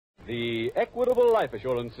The Equitable Life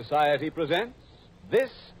Assurance Society presents This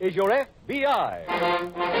is Your FBI.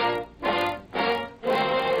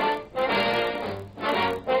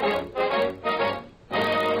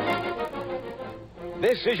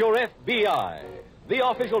 This is Your FBI, the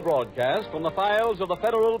official broadcast from the files of the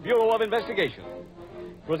Federal Bureau of Investigation.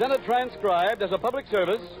 Presented transcribed as a public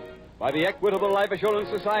service by the Equitable Life Assurance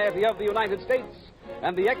Society of the United States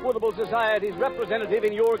and the Equitable Society's representative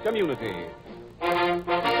in your community.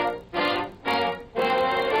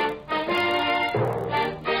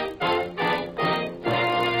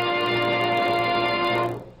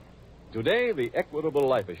 Today, the Equitable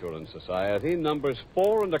Life Assurance Society numbers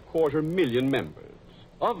 4.25 million members.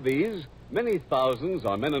 Of these, many thousands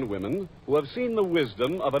are men and women who have seen the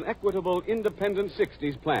wisdom of an equitable Independent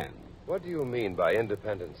 60s plan. What do you mean by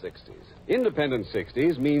Independent 60s? Independent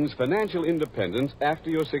 60s means financial independence after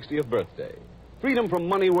your 60th birthday. Freedom from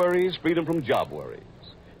money worries, freedom from job worries.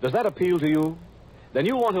 Does that appeal to you? Then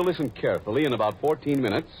you want to listen carefully in about 14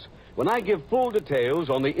 minutes when I give full details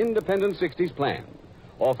on the Independent 60s plan,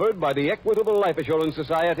 offered by the Equitable Life Assurance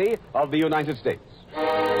Society of the United States.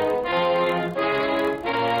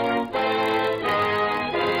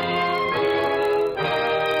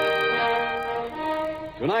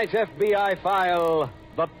 Tonight's FBI file,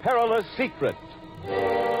 The Perilous Secret.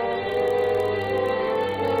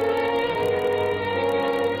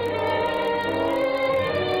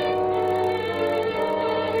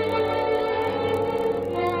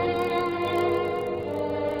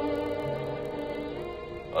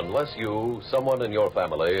 Unless you, someone in your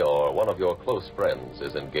family, or one of your close friends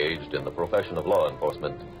is engaged in the profession of law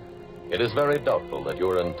enforcement, it is very doubtful that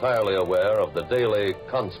you're entirely aware of the daily,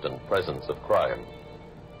 constant presence of crime.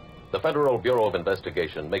 The Federal Bureau of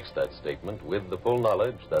Investigation makes that statement with the full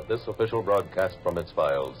knowledge that this official broadcast from its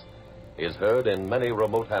files is heard in many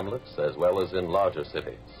remote hamlets as well as in larger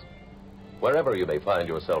cities. Wherever you may find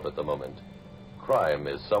yourself at the moment, crime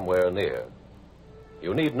is somewhere near.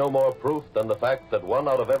 You need no more proof than the fact that 1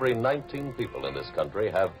 out of every 19 people in this country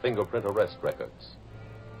have fingerprint arrest records.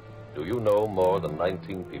 Do you know more than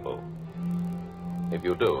 19 people? If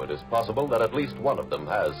you do, it is possible that at least one of them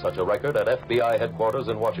has such a record at FBI headquarters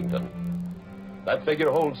in Washington. That figure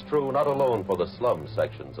holds true not alone for the slum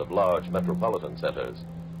sections of large metropolitan centers,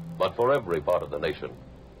 but for every part of the nation.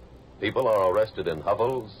 People are arrested in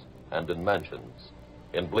hovels and in mansions,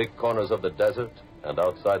 in bleak corners of the desert and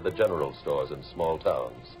outside the general stores in small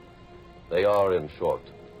towns. They are, in short,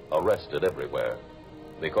 arrested everywhere,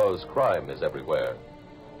 because crime is everywhere.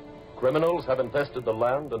 Criminals have infested the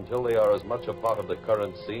land until they are as much a part of the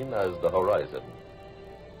current scene as the horizon.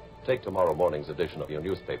 Take tomorrow morning's edition of your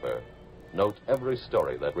newspaper. Note every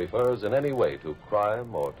story that refers in any way to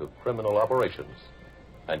crime or to criminal operations,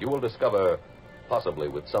 and you will discover, possibly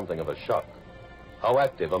with something of a shock, how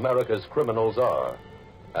active America's criminals are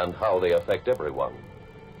and how they affect everyone.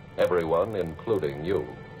 Everyone, including you.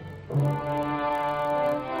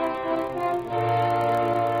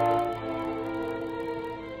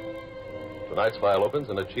 Tonight's file opens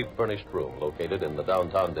in a cheap furnished room located in the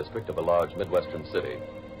downtown district of a large Midwestern city.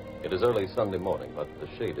 It is early Sunday morning, but the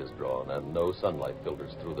shade is drawn and no sunlight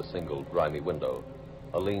filters through the single grimy window.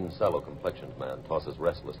 A lean, sallow-complexioned man tosses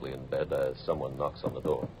restlessly in bed as someone knocks on the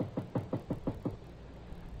door.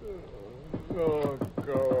 Oh,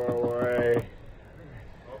 go away.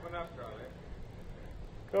 Open up, Charlie.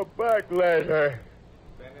 Come back later.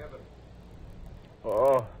 Ben Evans.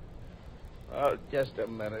 Oh, just a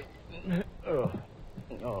minute. Oh.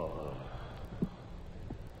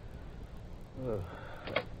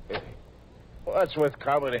 What's with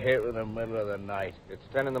coming here in the middle of the night? It's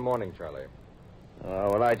 10 in the morning, Charlie.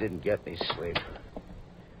 Oh, well, I didn't get any sleep.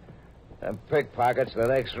 Them pickpockets in the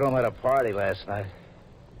next room had a party last night.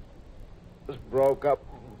 Just broke up.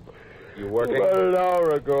 You working? About an hour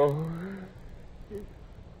ago.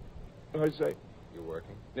 I say? You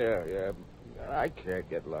working? Yeah. I can't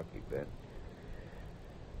get lucky, Ben.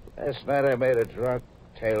 Last night I made a drunk,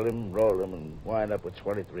 tailed him, rolled him, and wind up with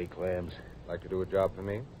 23 clams. Like to do a job for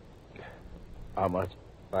me? How much?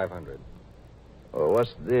 500. Oh,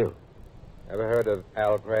 what's the deal? Ever heard of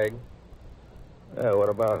Al Craig? Yeah, what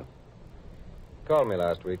about him? Called me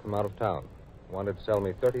last week from out of town. Wanted to sell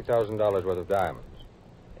me $30,000 worth of diamonds.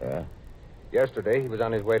 Yeah? Yesterday, he was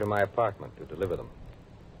on his way to my apartment to deliver them.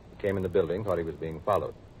 He came in the building, thought he was being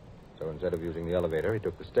followed. So instead of using the elevator, he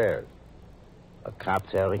took the stairs. A cop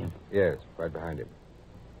tailing him? Yes, right behind him.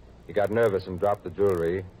 He got nervous and dropped the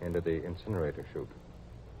jewelry into the incinerator chute.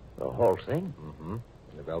 The whole thing? Mm-hmm.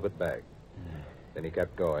 In a velvet bag. Then he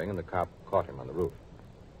kept going, and the cop caught him on the roof.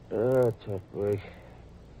 Oh, tough break.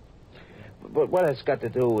 But what has got to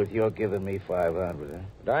do with your giving me 500, huh?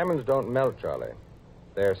 Diamonds don't melt, Charlie.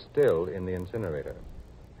 They're still in the incinerator.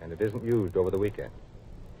 And it isn't used over the weekend.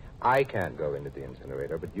 I can't go into the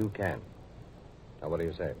incinerator, but you can. Now, what do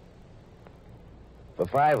you say? For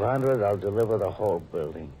 500, I'll deliver the whole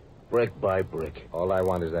building, brick by brick. All I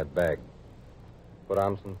want is that bag. Put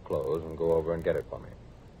on some clothes and go over and get it for me.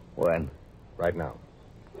 When? Right now.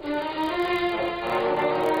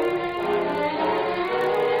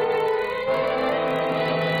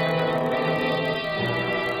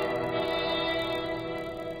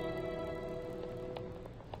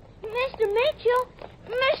 Mr. Mitchell!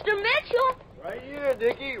 Mr. Mitchell! Right here,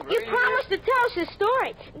 Dickie. You promised to tell us a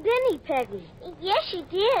story, didn't he, Peggy? Yes, she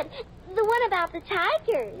did. The one about the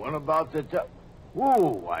tigers. One about the...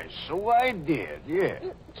 Oh, so I did, yeah.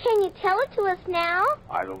 Can you tell it to us now?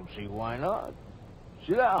 I don't see why not.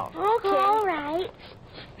 Sit down. Okay. All right.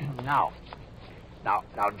 Now,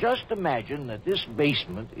 just imagine that this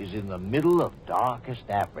basement is in the middle of darkest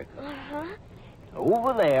Africa. Uh-huh.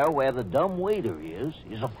 Over there, where the dumb waiter is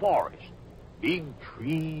a forest. Big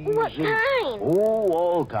trees. What and... kind? Oh,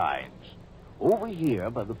 all kinds. Over here,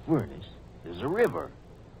 by the furnace, there's a river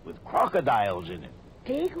with crocodiles in it.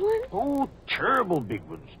 Big one? Oh, terrible big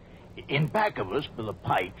ones. In back of us, by the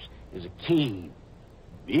pipes, is a cave.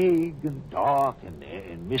 Big and dark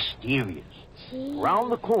and mysterious. Gee. Around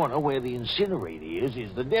the corner where the incinerator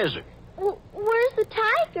is the desert. Where's the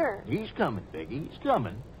tiger? He's coming, Peggy. He's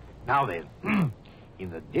coming. Now then, in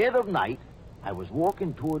the dead of night, I was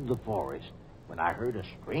walking toward the forest when I heard a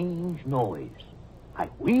strange noise. I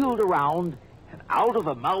wheeled around, and out of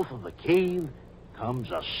the mouth of the cave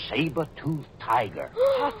comes a saber-toothed tiger.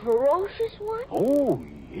 A ferocious one? Oh,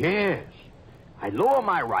 yes. I lower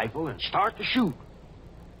my rifle and start to shoot.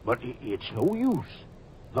 But it's no use.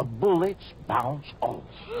 The bullets bounce off.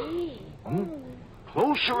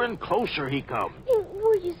 Closer and closer he comes.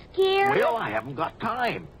 Were you scared? Well, I haven't got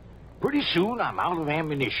time. Pretty soon I'm out of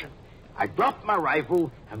ammunition. I drop my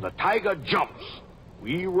rifle and the tiger jumps.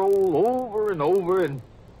 We roll over and over, and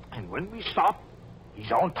when we stop,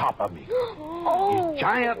 he's on top of me. Oh. His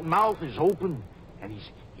giant mouth is open, and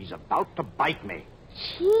he's about to bite me.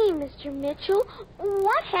 Gee, Mr. Mitchell,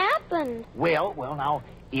 what happened? Well, now,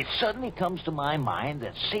 it suddenly comes to my mind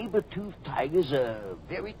that saber-toothed tigers are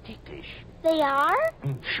very ticklish. They are?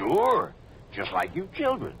 Sure, just like you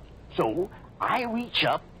children. So I reach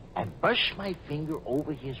up and brush my finger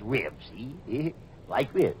over his ribs, see?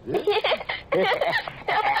 Like this.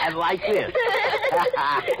 And like this.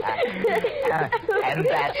 And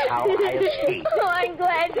that's how I escaped. Oh, I'm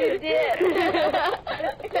glad you did.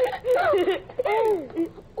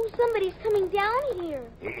 Oh, somebody's coming down here.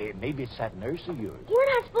 Maybe it's that nurse of yours. We're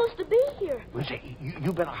not supposed to be here. Listen,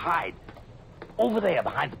 you better hide. Over there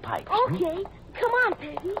behind the pipes. Okay. Come on,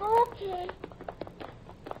 Peggy. Okay.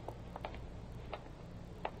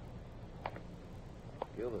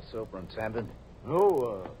 You're the superintendent?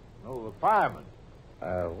 No, the fireman.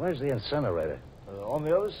 Where's the incinerator? On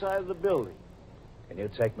the other side of the building. Can you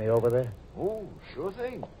take me over there? Oh, sure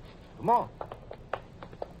thing. Come on.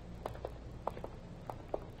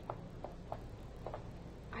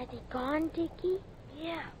 Are they gone, Dickie?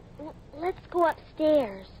 Yeah. Let's go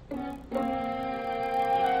upstairs.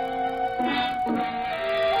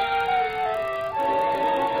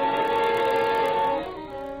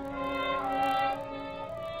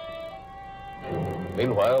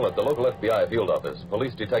 Meanwhile, at the local FBI field office,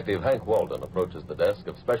 Police Detective Hank Walden approaches the desk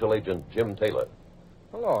of Special Agent Jim Taylor.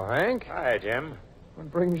 Hello, Hank. Hi, Jim.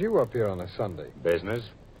 What brings you up here on a Sunday? Business.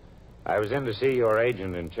 I was in to see your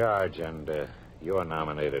agent in charge, and you're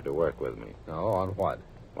nominated to work with me. Oh, on what?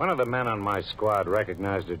 One of the men on my squad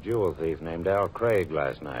recognized a jewel thief named Al Craig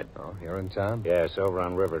last night. Oh, here in town? Yes, over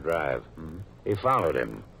on River Drive. Mm-hmm. He followed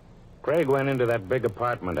him. Craig went into that big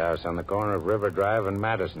apartment house on the corner of River Drive and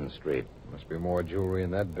Madison Street. Must be more jewelry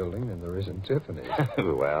in that building than there is in Tiffany's.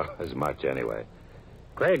 Well, as much anyway.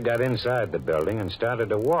 Craig got inside the building and started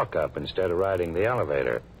to walk up instead of riding the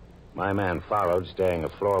elevator. My man followed, staying a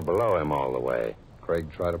floor below him all the way. Craig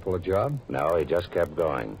tried to pull a job? No, he just kept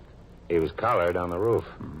going. He was collared on the roof.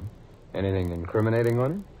 Mm-hmm. Anything incriminating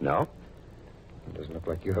on him? No. It doesn't look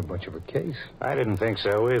like you have much of a case. I didn't think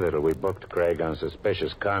so either till we booked Craig on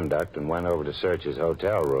suspicious conduct and went over to search his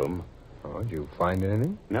hotel room. Oh, did you find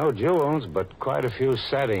anything? No jewels, but quite a few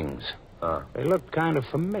settings. They looked kind of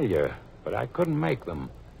familiar, but I couldn't make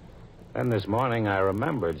them. Then this morning I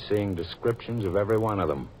remembered seeing descriptions of every one of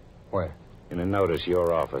them. Where? In a notice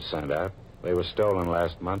your office sent out. They were stolen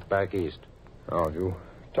last month back east. Oh, did you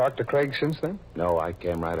talk to Craig since then? No, I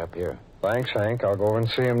came right up here. Thanks, Hank. I'll go over and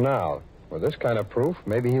see him now. With this kind of proof,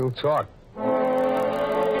 maybe he'll talk.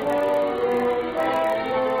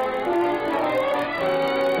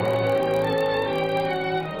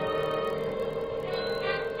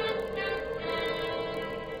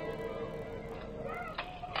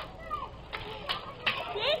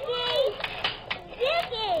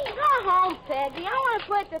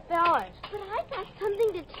 tell us? But I got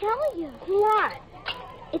something to tell you. What?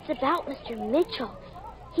 It's about Mr. Mitchell.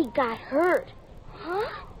 He got hurt. Huh?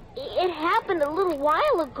 It happened a little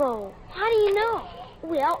while ago. How do you know?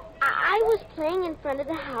 Well, I was playing in front of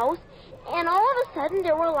the house, and all of a sudden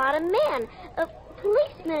there were a lot of men,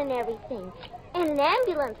 policemen and everything. And an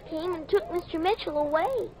ambulance came and took Mr. Mitchell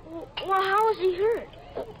away. Well, how was he hurt?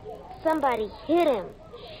 Somebody hit him.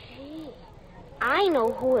 Gee. I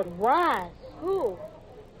know who it was. Who?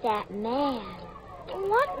 That man.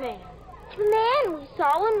 What man? The man we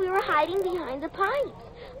saw when we were hiding behind the pipes.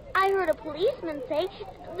 I heard a policeman say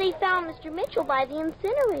they found Mr. Mitchell by the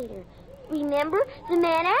incinerator. Remember, the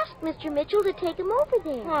man asked Mr. Mitchell to take him over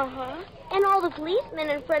there. Uh-huh. And all the policemen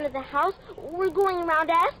in front of the house were going around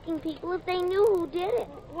asking people if they knew who did it.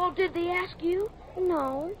 Well, did they ask you?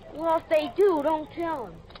 No. Well, if they do, don't tell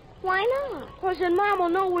them. Why not? Because then Mom will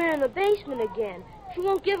know we're in the basement again. She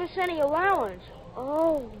won't give us any allowance.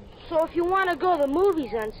 Oh. So if you want to go to the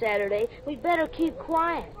movies on Saturday, we'd better keep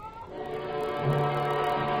quiet.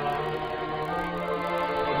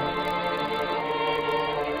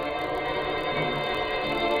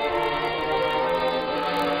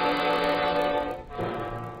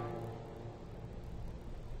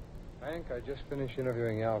 Hank, I just finished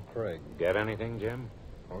interviewing Al Craig. Get anything, Jim?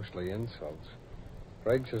 Mostly insults.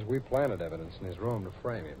 Craig says we planted evidence in his room to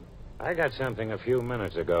frame him. I got something a few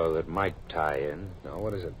minutes ago that might tie in. Now,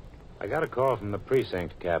 what is it? I got a call from the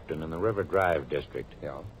precinct captain in the River Drive district.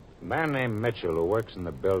 Yeah. A man named Mitchell, who works in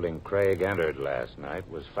the building Craig entered last night,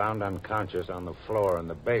 was found unconscious on the floor in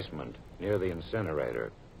the basement near the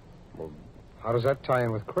incinerator. Well, how does that tie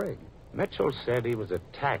in with Craig? Mitchell said he was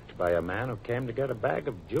attacked by a man who came to get a bag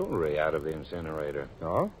of jewelry out of the incinerator.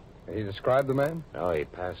 Oh? He described the man? No, he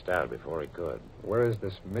passed out before he could. Where is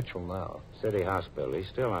this Mitchell now? City hospital. He's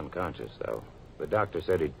still unconscious, though. The doctor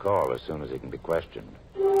said he'd call as soon as he can be questioned.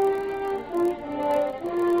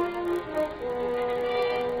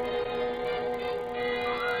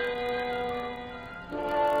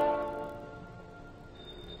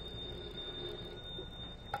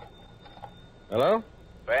 Hello?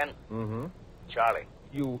 Ben? Mm-hmm. Charlie.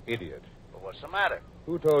 You idiot. Well, what's the matter?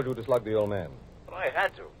 Who told you to slug the old man? Well, I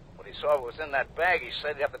had to. When he saw what was in that bag, he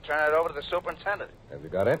said you have to turn it over to the superintendent. Have you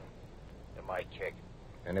got it? You might kick.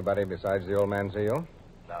 Anybody besides the old man see you?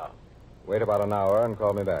 No. Wait about an hour and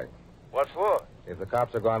call me back. What for? If the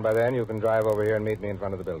cops are gone by then, you can drive over here and meet me in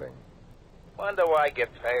front of the building. When do I get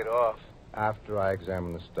paid off? After I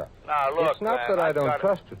examine the stuff. Now, look, It's not Ben, that I I've don't got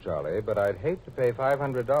trust you, Charlie, but I'd hate to pay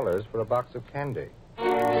 $500 for a box of candy.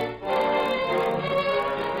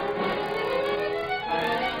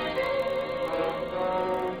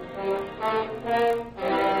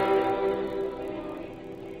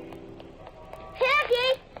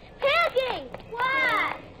 Peggy!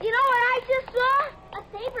 What? You know what I just saw? A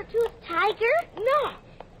saber-toothed tiger? No.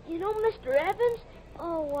 You know Mr. Evans?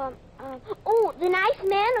 Oh, the nice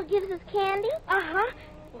man who gives us candy? Uh-huh.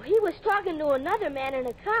 Well, he was talking to another man in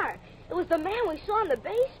a car. It was the man we saw in the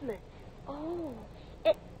basement. Oh.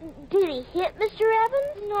 Did he hit Mr.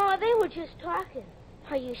 Evans? No, they were just talking.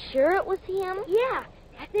 Are you sure it was him? Yeah.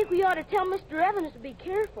 I think we ought to tell Mr. Evans to be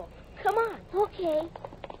careful. Come on. Okay.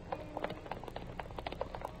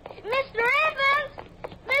 Mr. Evans!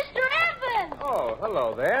 Mr. Evans! Oh,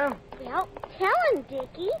 hello there. Well, tell him,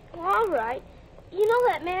 Dickie. All right. You know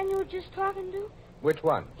that man you were just talking to? Which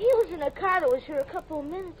one? He was in a car that was here a couple of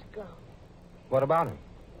minutes ago. What about him?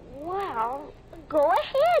 Well, Go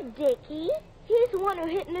ahead, Dickie. he's the one who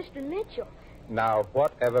hit Mr. Mitchell. Now,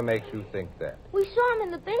 whatever makes you think that? We saw him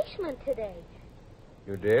in the basement today.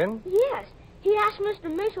 You did? Yes. He asked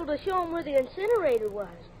Mr. Mitchell to show him where the incinerator was.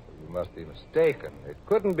 You must be mistaken. It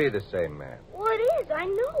couldn't be the same man. Well, it is. I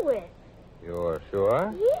know it. You're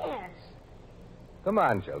sure? Yes. Come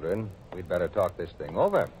on, children. We'd better talk this thing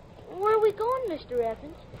over. Where are we going, Mr.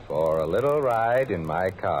 Evans? For a little ride in my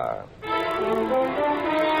car.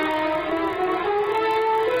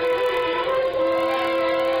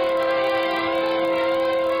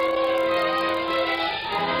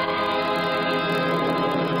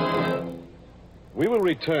 We will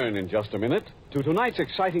return in just a minute to tonight's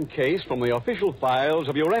exciting case from the official files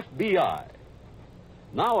of your FBI.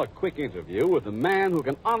 Now a quick interview with the man who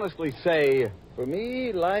can honestly say... For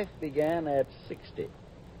me, life began at 60.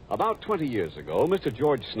 About 20 years ago, Mr.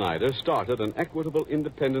 George Snyder started an Equitable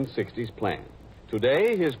Independent 60s plan.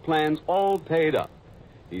 Today, his plan's all paid up.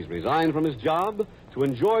 He's resigned from his job to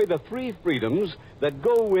enjoy the 3 freedoms that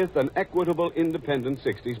go with an Equitable Independent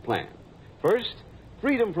 60s plan. First,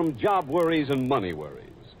 freedom from job worries and money worries.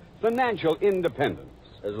 Financial independence.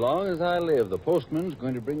 As long as I live, the postman's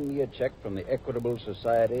going to bring me a check from the Equitable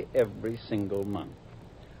Society every single month.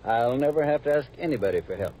 I'll never have to ask anybody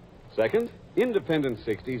for help. Second, independent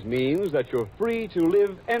 60s means that you're free to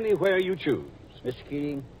live anywhere you choose. Mr.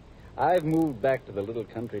 Keating, I've moved back to the little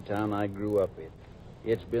country town I grew up in.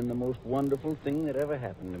 It's been the most wonderful thing that ever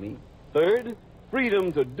happened to me. Third,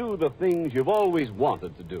 freedom to do the things you've always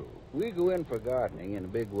wanted to do. We go in for gardening in a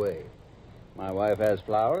big way. My wife has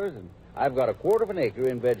flowers, and I've got 1/4 of an acre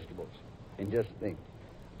in vegetables. And just think,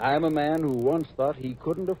 I'm a man who once thought he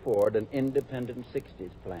couldn't afford an independent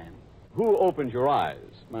 60s plan. Who opened your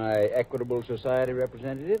eyes? My Equitable Society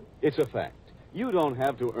representative? It's a fact. You don't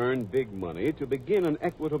have to earn big money to begin an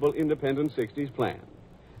Equitable Independent 60s plan.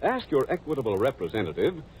 Ask your Equitable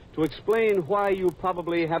representative to explain why you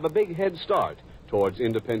probably have a big head start towards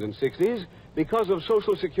Independent 60s because of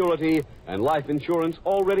Social Security and life insurance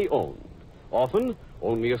already owned. Often,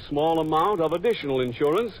 only a small amount of additional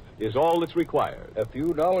insurance is all that's required. A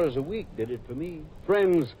few dollars a week did it for me.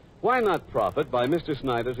 Friends, why not profit by Mr.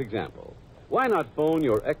 Snyder's example? Why not phone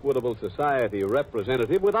your Equitable Society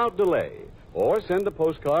representative without delay, or send a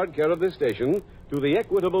postcard care of this station to the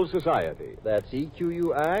Equitable Society? That's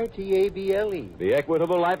EQUITABLE. The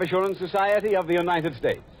Equitable Life Assurance Society of the United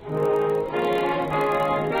States.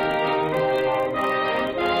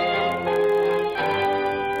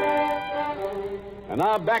 And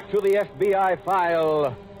now back to the FBI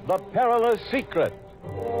file, The Perilous Secret.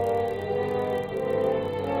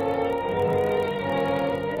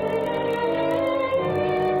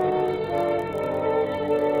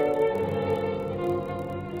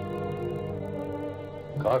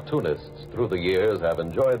 Cartoonists through the years have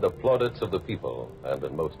enjoyed the plaudits of the people, and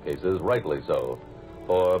in most cases rightly so,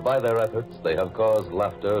 for by their efforts they have caused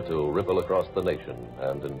laughter to ripple across the nation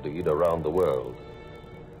and indeed around the world.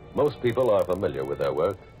 Most people are familiar with their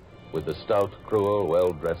work, with the stout, cruel,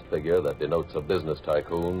 well-dressed figure that denotes a business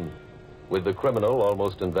tycoon, with the criminal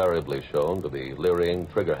almost invariably shown to be leering,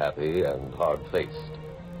 trigger-happy, and hard-faced.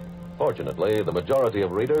 Fortunately, the majority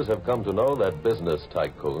of readers have come to know that business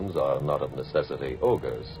tycoons are not of necessity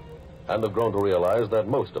ogres, and have grown to realize that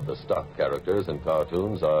most of the stock characters in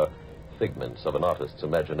cartoons are figments of an artist's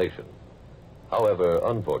imagination. However,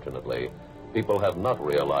 unfortunately, people have not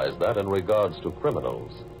realized that in regards to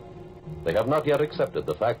criminals. They have not yet accepted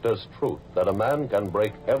the fact as truth that a man can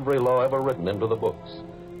break every law ever written into the books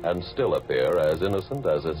and still appear as innocent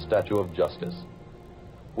as a statue of justice.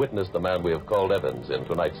 Witness the man we have called Evans in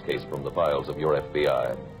tonight's case from the files of your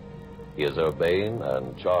FBI. He is urbane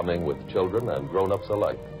and charming with children and grown-ups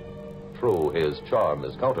alike. True, his charm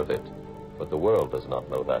is counterfeit, but the world does not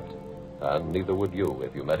know that, and neither would you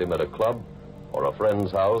if you met him at a club or a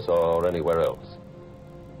friend's house or anywhere else.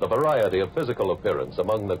 The variety of physical appearance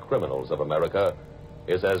among the criminals of America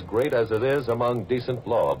is as great as it is among decent,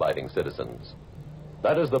 law-abiding citizens.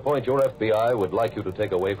 That is the point your FBI would like you to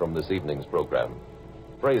take away from this evening's program.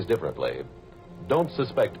 Phrased differently, don't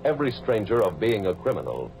suspect every stranger of being a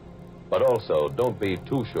criminal, but also don't be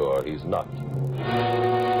too sure he's not.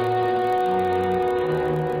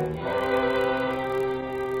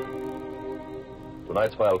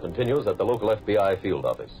 Tonight's file continues at the local FBI field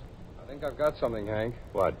office. I think I've got something, Hank.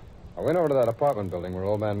 What? I went over to that apartment building where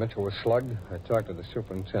old man Mitchell was slugged. I talked to the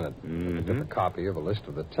superintendent. I took a copy of a list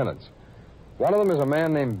of the tenants. One of them is a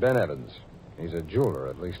man named Ben Evans. He's a jeweler,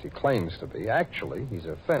 at least he claims to be. Actually, he's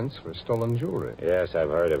a fence for stolen jewelry. Yes, I've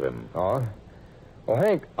heard of him. Oh? Well,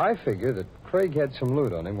 Hank, I figure that Craig had some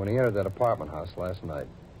loot on him when he entered that apartment house last night.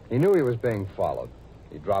 He knew he was being followed.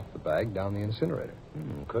 He dropped the bag down the incinerator.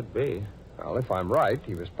 Could be. Well, if I'm right,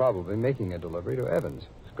 he was probably making a delivery to Evans.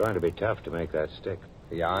 It's going to be tough to make that stick.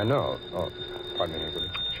 Yeah, I know. Oh, pardon me, Hank, will you?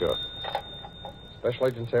 Sure. Special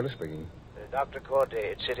Agent Taylor speaking. Dr.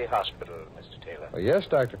 Corday at City Hospital, Mr. Taylor. Oh, yes,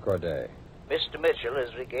 Dr. Corday. Mr. Mitchell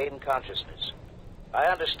has regained consciousness. I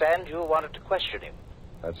understand you wanted to question him.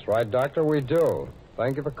 That's right, Doctor, we do.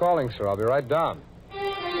 Thank you for calling, sir. I'll be right down.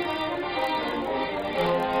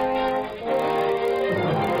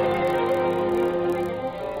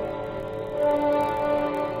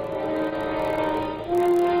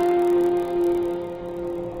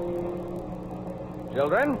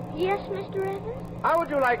 Children, Yes, Mr. Evans? how would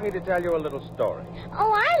you like me to tell you a little story?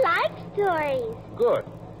 Oh, I like stories. Good.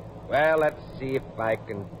 Well, let's see if I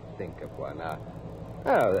can think of one.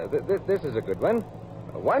 This is a good one.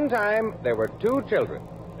 One time, there were two children.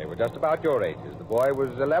 They were just about your ages. The boy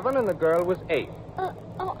was 11 and the girl was 8.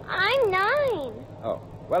 I'm 9. Oh,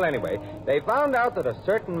 well, anyway, they found out that a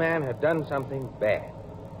certain man had done something bad.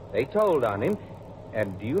 They told on him,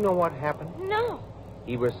 and do you know what happened? No.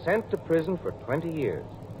 He was sent to prison for 20 years.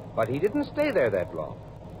 But he didn't stay there that long.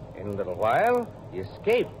 In a little while, he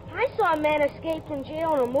escaped. I saw a man escape from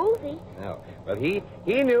jail in a movie. No. Well, he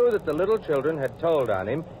knew that the little children had told on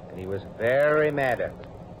him, and he was very mad at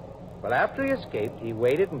them. Well, after he escaped, he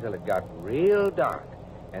waited until it got real dark.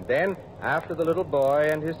 And then, after the little boy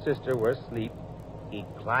and his sister were asleep, he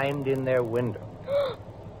climbed in their window.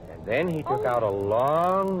 And then he took out a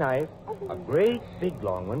long knife, a great big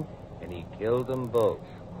long one, and he killed them both.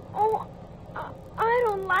 Oh, I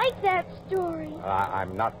don't like that story.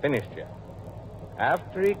 I'm not finished yet.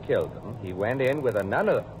 After he killed them, he went in with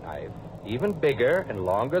another knife, even bigger and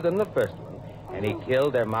longer than the first one, and he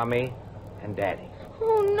killed their mommy and daddy.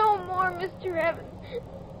 Oh, no more, Mr. Evans.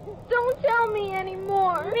 Don't tell me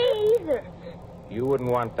anymore. Me either. You wouldn't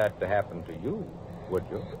want that to happen to you, would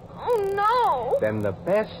you? Oh, no. Then the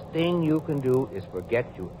best thing you can do is forget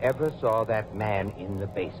you ever saw that man in the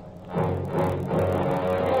basement.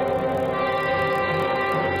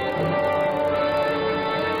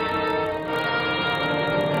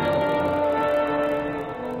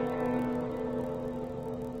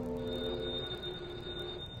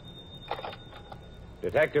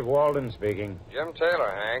 Detective Walden speaking. Jim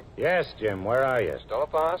Taylor, Hank. Yes, Jim, where are you? Still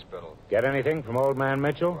at the hospital. Get anything from old man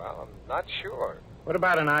Mitchell? Well, I'm not sure. What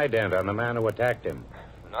about an ident on the man who attacked him?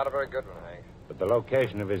 Not a very good one, Hank. But the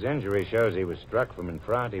location of his injury shows he was struck from in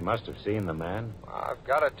front. He must have seen the man. I've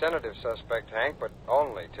got a tentative suspect, Hank, but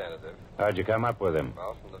only tentative. How'd you come up with him?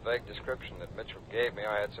 Well, from the vague description that Mitchell gave me,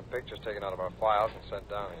 I had some pictures taken out of our files and sent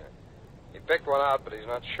down here. He picked one out, but he's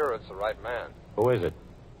not sure it's the right man. Who is it?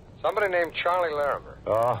 Somebody named Charlie Larimer.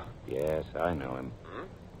 Oh, yes, I know him. Hmm?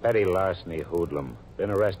 Petty larceny hoodlum.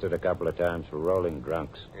 Been arrested a couple of times for rolling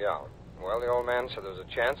drunks. Yeah. Well, the old man said there was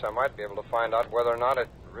a chance I might be able to find out whether or not it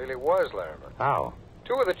really was Larimer. How?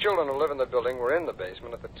 2 of the children who live in the building were in the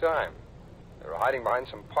basement at the time. They were hiding behind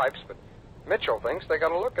some pipes, but Mitchell thinks they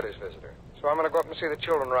got a look at his visitor. So I'm going to go up and see the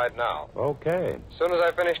children right now. Okay. As soon as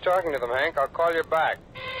I finish talking to them, Hank, I'll call you back.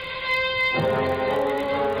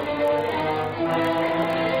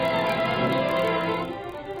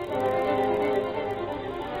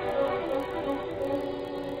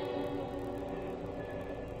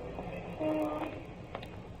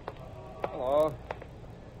 Hello.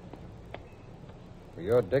 Well,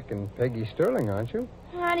 you're Dick and Peggy Sterling, aren't you?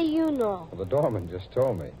 How do you know? Well, the doorman just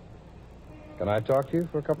told me. Can I talk to you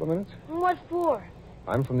for a couple of minutes? What for?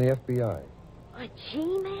 I'm from the FBI. A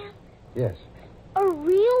G-man? Yes, A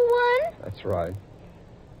real one? that's right.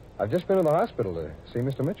 I've just been to the hospital to see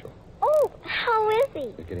Mr. Mitchell. Oh, how is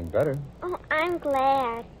he? He's getting better. Oh, I'm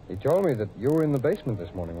glad. He told me that you were in the basement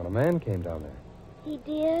this morning when a man came down there. He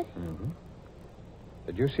did? Mm-hmm.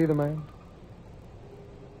 Did you see the man?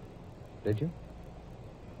 Did you?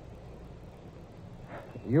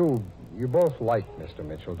 You both like Mr.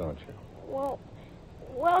 Mitchell, don't you? Well,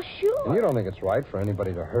 sure. And you don't think it's right for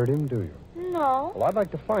anybody to hurt him, do you? No. Well, I'd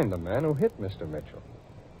like to find the man who hit Mr. Mitchell.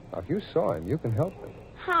 Now, if you saw him, you can help me.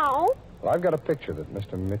 How? Well, I've got a picture that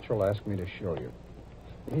Mr. Mitchell asked me to show you.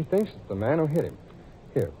 He thinks it's the man who hit him.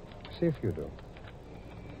 Here, see if you do.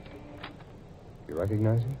 You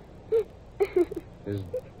recognize him? Is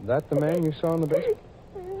that the man you saw in the basement?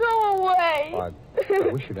 Go away. I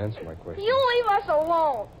wish you'd answer my question. You leave us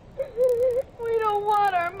alone. We don't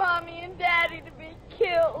want our mommy and daddy to be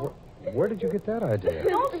killed. Where did you get that idea?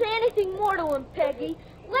 Don't say anything more to him, Peggy.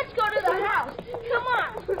 Let's go to the house. Come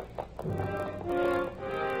on.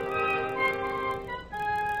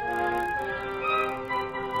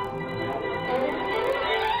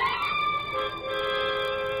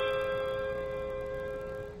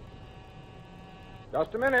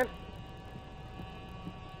 Just a minute.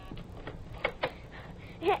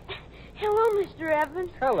 Hello, Mr.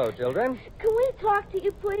 Evans. Hello, children. Can we talk to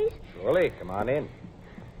you, please? Surely, come on in.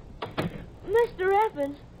 Mr.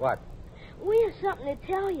 Evans, What? we have something to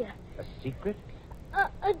tell you. A secret?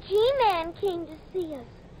 A G-man came to see us.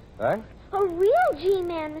 Huh? A real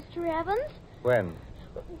G-man, Mr. Evans. When?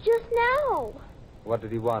 Just now. What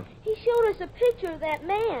did he want? He showed us a picture of that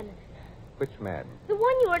man. Which man? The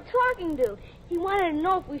one you were talking to. He wanted to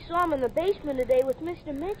know if we saw him in the basement today with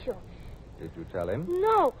Mr. Mitchell. Did you tell him?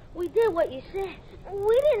 No, we did what you said.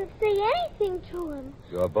 We didn't say anything to him.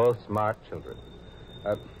 You're both smart children.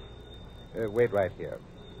 Wait right here.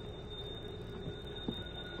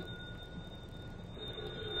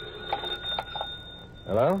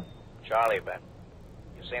 Hello? Charlie, Ben.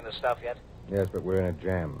 You seen the stuff yet? Yes, but we're in a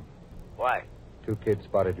jam. Why? 2 kids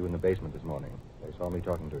spotted you in the basement this morning. They saw me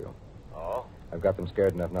talking to you. Oh? I've got them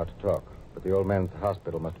scared enough not to talk, but the old man at the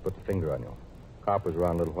hospital must have put the finger on you. Cop was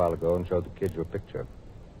around a little while ago and showed the kids your picture.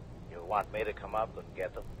 You want me to come up and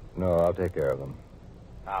get them? No, I'll take care of them.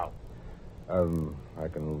 How? I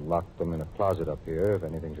can lock them in a closet up here if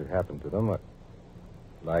anything should happen to them.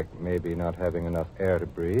 Like maybe not having enough air to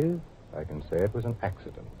breathe. I can say it was an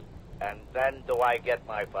accident. And then do I get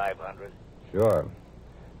my 500? Sure.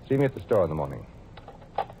 See me at the store in the morning.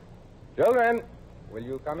 Children, will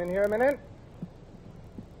you come in here a minute?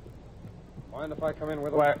 Mind if I come in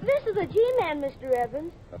with them? This is a G-Man, Mr.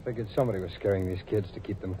 Evans. I figured somebody was scaring these kids to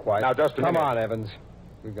keep them quiet. Now, just a minute. Come on, Evans.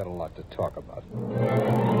 We've got a lot to talk about.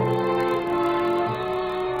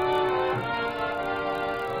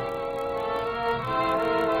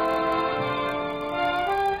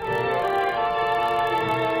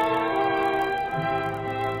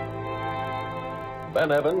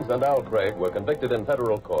 Ben Evans and Al Craig were convicted in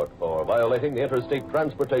federal court for violating the Interstate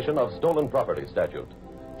Transportation of Stolen Property statute.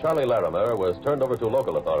 Charlie Larimer was turned over to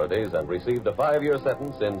local authorities and received a 5-year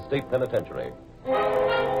sentence in state penitentiary.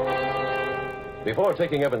 Before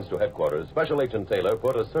taking Evans to headquarters, Special Agent Taylor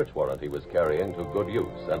put a search warrant he was carrying to good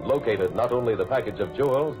use and located not only the package of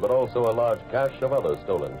jewels, but also a large cache of other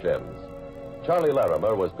stolen gems. Charlie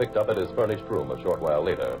Larimer was picked up at his furnished room a short while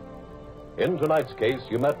later. In tonight's case,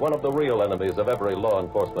 you met one of the real enemies of every law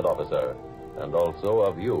enforcement officer, and also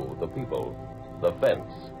of you, the people, the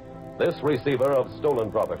fence. This receiver of stolen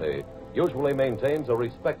property usually maintains a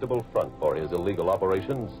respectable front for his illegal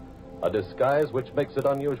operations, a disguise which makes it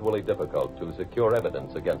unusually difficult to secure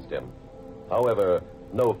evidence against him. However,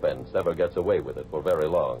 no fence ever gets away with it for very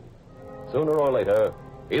long. Sooner or later,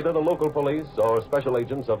 either the local police or special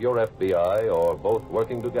agents of your FBI, or both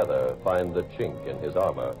working together, find the chink in his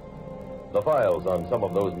armor. The files on some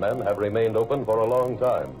of those men have remained open for a long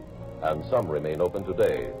time, and some remain open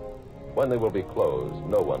today. When they will be closed,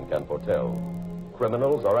 no one can foretell.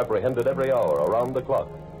 Criminals are apprehended every hour around the clock,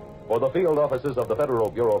 for the field offices of the Federal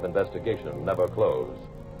Bureau of Investigation never close.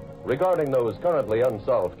 Regarding those currently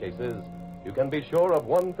unsolved cases, you can be sure of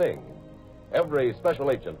one thing. Every special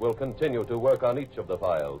agent will continue to work on each of the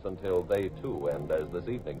files until they, too, end as this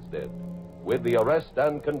evening's did, with the arrest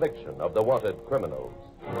and conviction of the wanted criminals.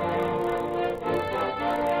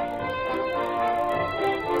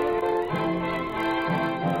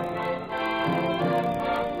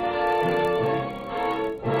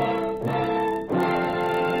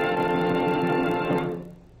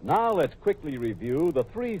 Now let's quickly review the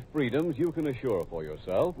 3 freedoms you can assure for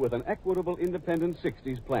yourself with an Equitable Independent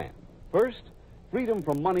 60s plan. First, freedom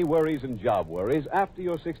from money worries and job worries after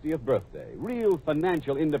your 60th birthday. Real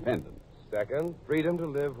financial independence. Second, freedom to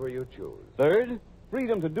live where you choose. Third,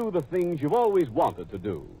 freedom to do the things you've always wanted to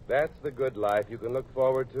do. That's the good life you can look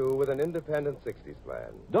forward to with an independent 60s plan.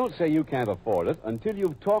 Don't say you can't afford it until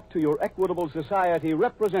you've talked to your Equitable Society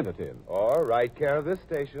representative. Or write care of this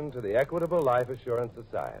station to the Equitable Life Assurance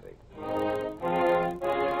Society.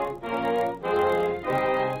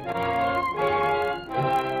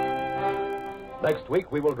 Next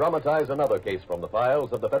week, we will dramatize another case from the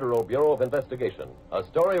files of the Federal Bureau of Investigation. A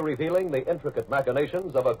story revealing the intricate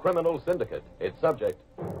machinations of a criminal syndicate. Its subject,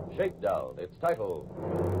 Shakedown. Its title,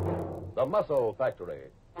 The Muscle Factory.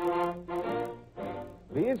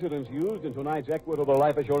 The incidents used in tonight's Equitable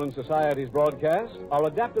Life Assurance Society's broadcast are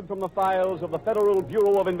adapted from the files of the Federal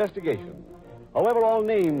Bureau of Investigation. However, all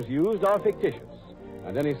names used are fictitious,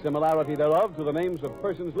 and any similarity thereof to the names of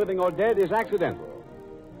persons living or dead is accidental.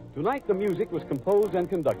 Tonight, the music was composed and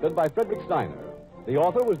conducted by Frederick Steiner. The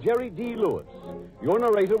author was Jerry D. Lewis. Your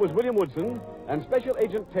narrator was William Woodson, and Special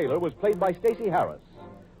Agent Taylor was played by Stacey Harris.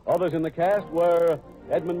 Others in the cast were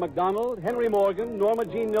Edmund McDonald, Henry Morgan, Norma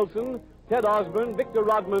Jean Nilsson, Ted Osborne, Victor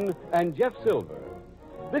Rodman, and Jeff Silver.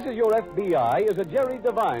 This Is Your FBI is a Jerry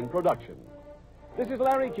Devine production. This is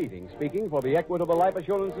Larry Keating speaking for the Equitable Life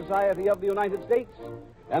Assurance Society of the United States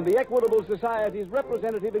and the Equitable Society's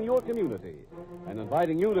representative in your community, and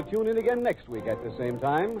inviting you to tune in again next week at the same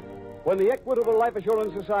time when the Equitable Life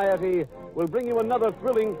Assurance Society will bring you another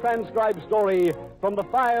thrilling transcribed story from the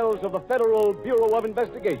files of the Federal Bureau of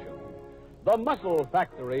Investigation. The Muscle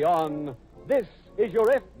Factory on This Is Your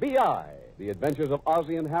FBI. The Adventures of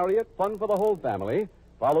Ozzie and Harriet, fun for the whole family,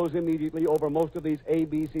 follows immediately over most of these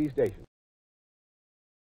ABC stations.